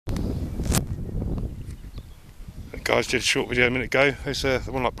Guys did a short video a minute ago. There's the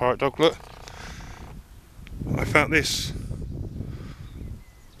one like Pirate Dog, look. I found this.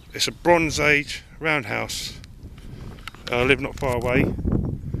 It's a Bronze Age roundhouse. I live not far away.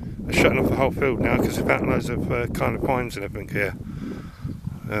 They're shutting off the whole field now because they found loads of kind of pines and everything here.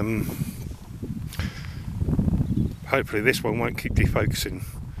 Hopefully this one won't keep defocusing.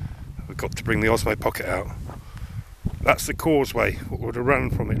 We've got to bring the Osmo Pocket out. That's the causeway, what would have run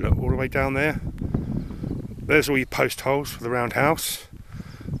from it, look, all the way down there. There's all your post holes for the roundhouse.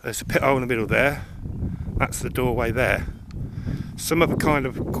 There's a pit hole in the middle there. That's the doorway there. Some other kind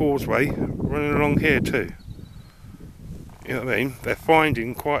of causeway running along here too. You know what I mean? They're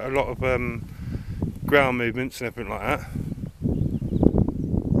finding quite a lot of ground movements and everything like that.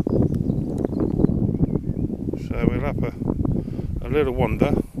 So we'll have a little wander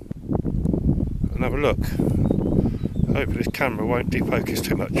and have a look. Hopefully this camera won't defocus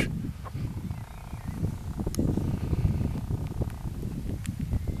too much.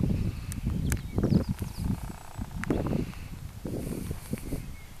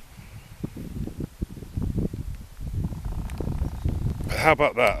 But how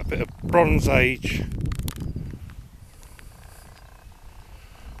about that? A bit of Bronze Age.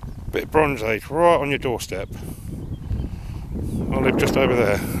 Bit of Bronze Age right on your doorstep. I live just over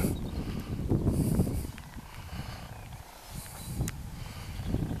there.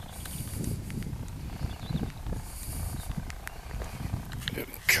 It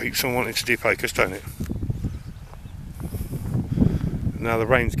keeps on wanting to defocus, don't it? Now the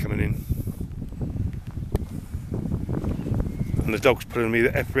rain's coming in. And the dog's pulling me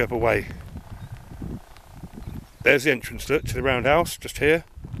every other way. There's the entrance, look, to the roundhouse, just here,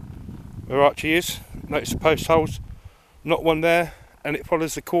 where Archie is. Notice the post holes, not one there, and it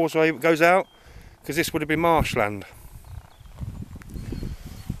follows the causeway that goes out, because this would have been marshland.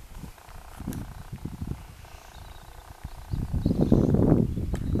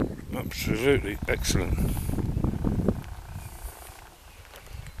 Absolutely excellent.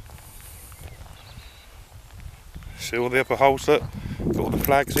 See all the upper holes that got all the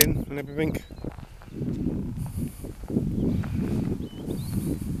flags in and everything.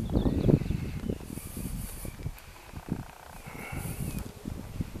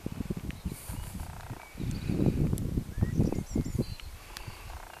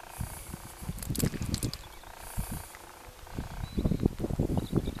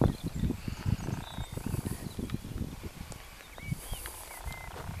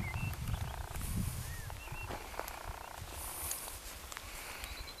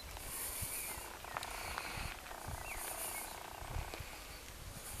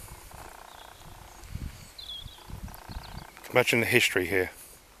 Imagine the history here.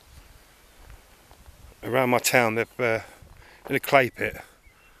 Around my town, they've in a clay pit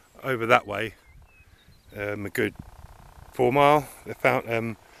over that way, a good 4 mile. They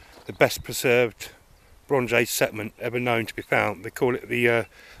found the best preserved Bronze Age settlement ever known to be found. They call it the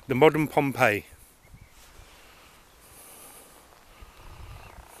modern Pompeii.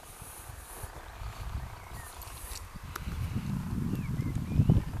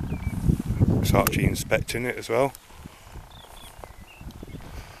 It's Archie inspecting it as well.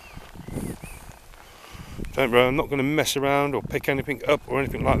 Don't worry, I'm not going to mess around or pick anything up or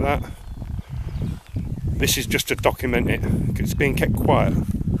anything like that. This is just to document it, because it's being kept quiet.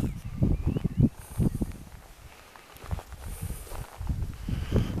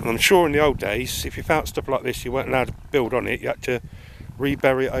 And I'm sure in the old days, if you found stuff like this, you weren't allowed to build on it. You had to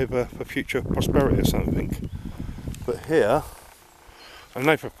rebury it over for future prosperity or something. But here, I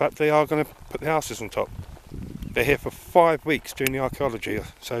know for a fact they are going to put the houses on top. They're here for 5 weeks doing the archaeology,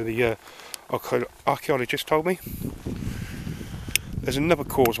 so the archaeologist told me. There's another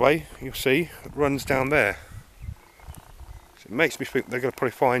causeway, you'll see, that runs down there. So it makes me think they're going to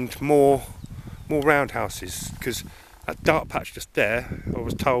probably find more roundhouses, because that dark patch just there, I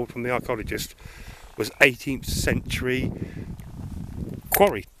was told from the archaeologist, was 18th century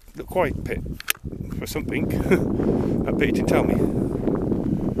quarry pit for something. That bit he didn't tell me.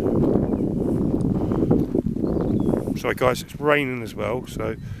 Sorry guys, it's raining as well,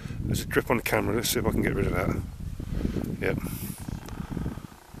 so there's a drip on the camera. Let's see if I can get rid of that. Yep.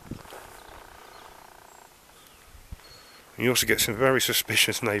 And you also get some very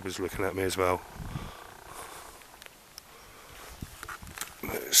suspicious neighbours looking at me as well.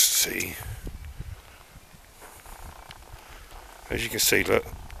 Let's see. As you can see, look,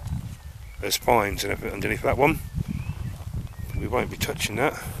 there's pines and everything underneath that one. We won't be touching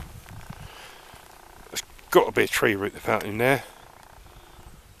that. There's got to be a tree root they found in there.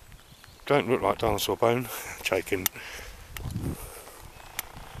 Don't look like dinosaur bone. Joking.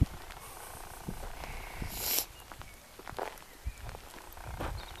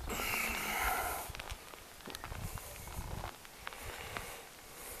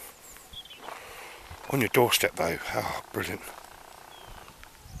 On your doorstep though. Oh, brilliant.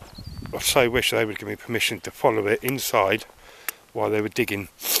 I so wish they would give me permission to follow it inside while they were digging.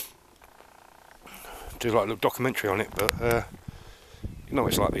 Do like a little documentary on it, but you know what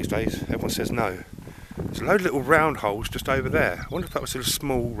it's like these days. Everyone says no. There's a load of little round holes just over there. I wonder if that was a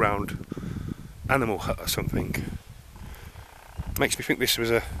small round animal hut or something. Makes me think this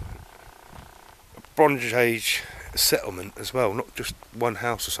was a Bronze Age settlement as well, not just one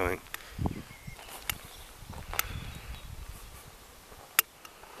house or something.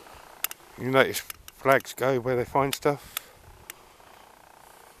 You notice flags go where they find stuff.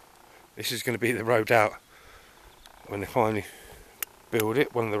 This is going to be the road out when they finally build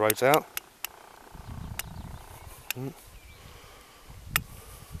it, one of the roads out. We'll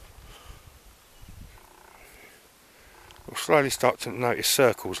slowly start to notice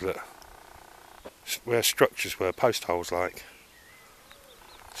circles, look, where structures were, post holes like.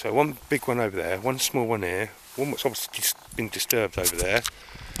 So one big one over there, one small one here, one that's obviously been disturbed over there.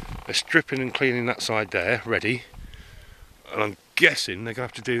 They're stripping and cleaning that side there, ready. And I'm guessing they're going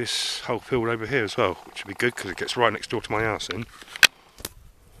to have to do this whole field over here as well, which would be good because it gets right next door to my house then.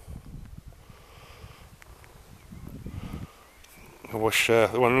 I wish the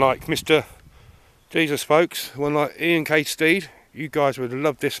one like Mr. Jesus folks, the one like Ian K. Steed, you guys would have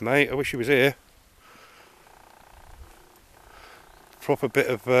loved this, mate. I wish he was here. Proper bit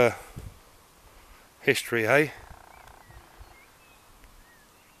of history, eh?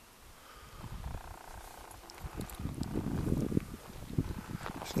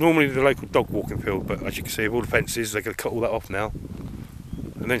 It's normally the local dog walking field, but as you can see, with all the fences, they're going to cut all that off now.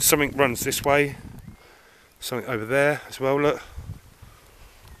 And then something runs this way, something over there as well, look.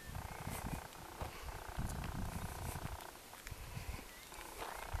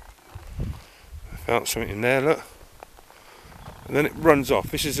 Found something in there, look. And then it runs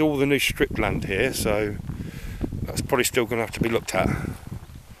off. This is all the new strip land here, so that's probably still going to have to be looked at.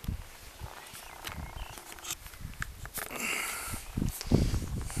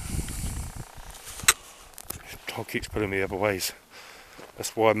 Dog keeps pulling me other ways.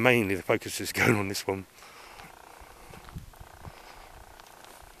 That's why mainly the focus is going on this one.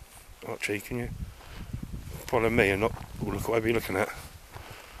 Archie, can you follow me and not look whatever you're looking at?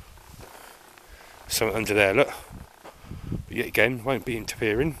 Something under there, look. But yet again, won't be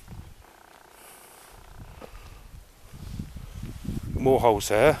interfering. More holes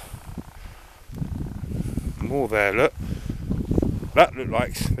there. More there, look. That looks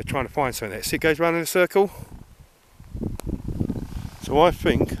like they're trying to find something there. See, it goes round in a circle. So I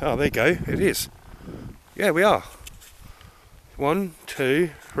think, oh, there you go, it is. Yeah, we are. 1, 2,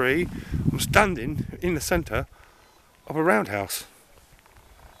 3. I'm standing in the centre of a roundhouse.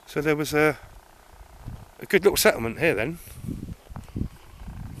 So there was a good little settlement here then.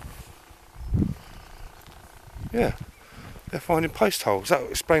 Yeah, they're finding post holes. That would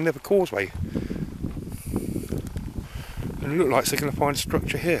explain their causeway. And it looks like they're going to find a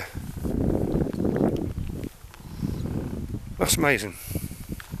structure here. That's amazing.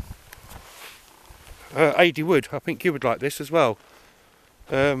 AD Wood, I think you would like this as well.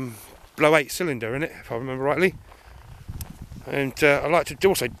 Blow 8 cylinder in it, if I remember rightly. And I'd like to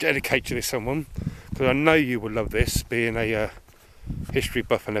also dedicate to this someone, because I know you will love this, being a history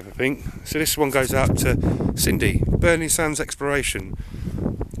buff and everything. So this one goes out to Cindy, Burning Sands Exploration,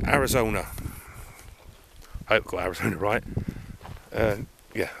 Arizona. I hope I got Arizona right. Yeah,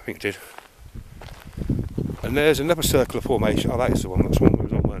 I think it did. And there's another circular formation. Oh, that is the one. That's the one we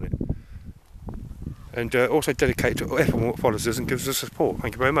was on, weren't it? And also dedicate to everyone that follows us and gives us support.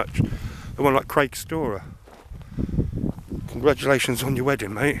 Thank you very much. The one like Craig Storer. Congratulations on your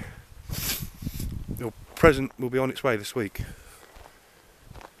wedding, mate. Your present will be on its way this week.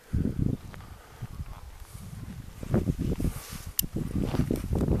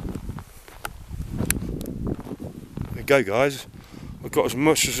 There you go, guys. I've got as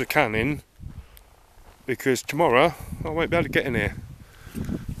much as I can in, because tomorrow I won't be able to get in here.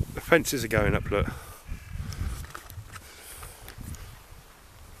 The fences are going up, look.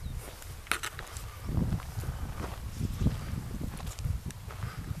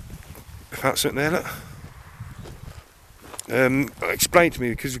 Found something there, look. Explained to me,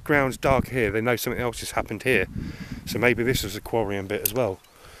 because the ground's dark here, they know something else has happened here. So maybe this was a quarrying bit as well.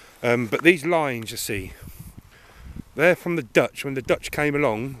 But these lines you see, they're from the Dutch, when the Dutch came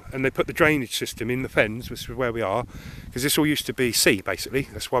along and they put the drainage system in the fens, which is where we are, because this all used to be sea basically,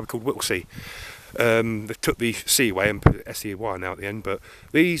 that's why we're called Whittlesea. They took the sea away and put S-E-Y now at the end, but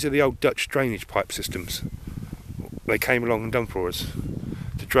these are the old Dutch drainage pipe systems. They came along and done for us,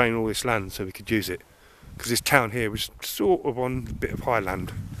 to drain all this land so we could use it. Because this town here was sort of on a bit of high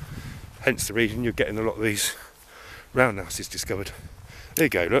land. Hence the reason you're getting a lot of these roundhouses discovered. There you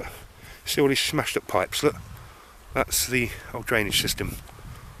go, look. See all these smashed up pipes, look. That's the old drainage system.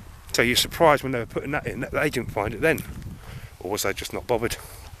 So you're surprised when they were putting that in that they didn't find it then. Or was they just not bothered?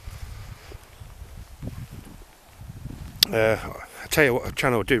 I tell you what, a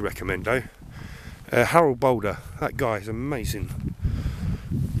channel I do recommend though. Harold Boulder, that guy is amazing.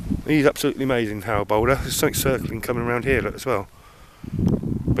 He's absolutely amazing, Harold Boulder. There's something circling coming around here look, as well.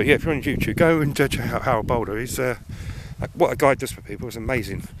 But yeah, if you're on YouTube, go and check out Harold Boulder. He's what a guy does for people is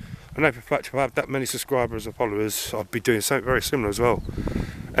amazing. I know for a fact if I have that many subscribers and followers, I'd be doing something very similar as well.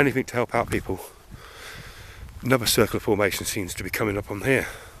 Anything to help out people. Another circular formation seems to be coming up on here.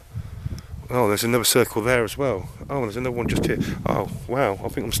 Oh, there's another circle there as well. Oh, there's another one just here. Oh, wow, I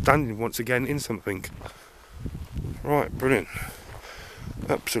think I'm standing once again in something. Right, brilliant.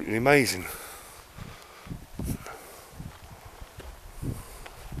 Absolutely amazing.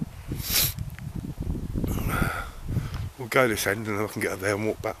 We'll go this end and then I can get up there and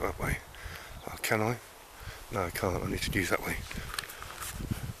walk back that way. Oh, can I? No, I can't. I need to use that way.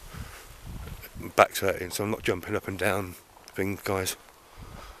 Back's hurting, so I'm not jumping up and down things, guys.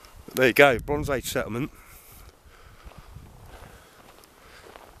 But there you go, Bronze Age settlement.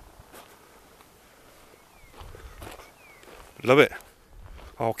 Love it.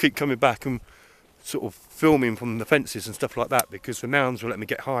 I'll keep coming back and sort of filming from the fences and stuff like that because the mounds will let me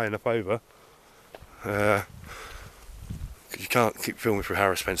get high enough over. Because you can't keep filming through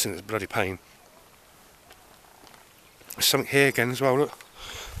Harris fencing, it's a bloody pain. There's something here again as well, look.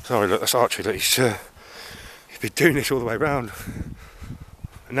 Sorry, look, that's Archie, look, he's been doing this all the way round.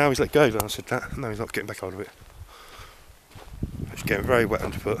 And now he's let go, I said that. No, he's not getting back hold of it. It's getting very wet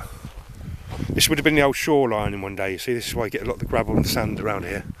underfoot. This would have been the old shoreline in one day, you see, this is why you get a lot of the gravel and sand around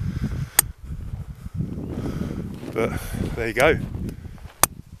here. But, there you go.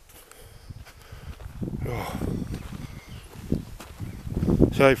 Oh.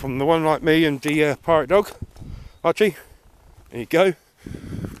 So, from the one like me and the pirate dog, Archie, there you go.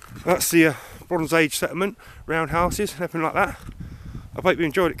 That's the Bronze Age settlement, roundhouses and everything like that. I hope you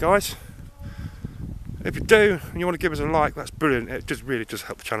enjoyed it, guys. If you do and you want to give us a like, that's brilliant. It just really does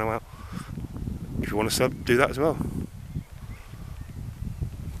help the channel out. If you want to sub, do that as well.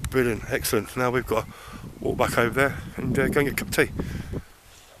 Brilliant, excellent. Now we've got to walk back over there and go and get a cup of tea.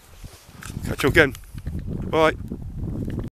 Catch you again. Bye.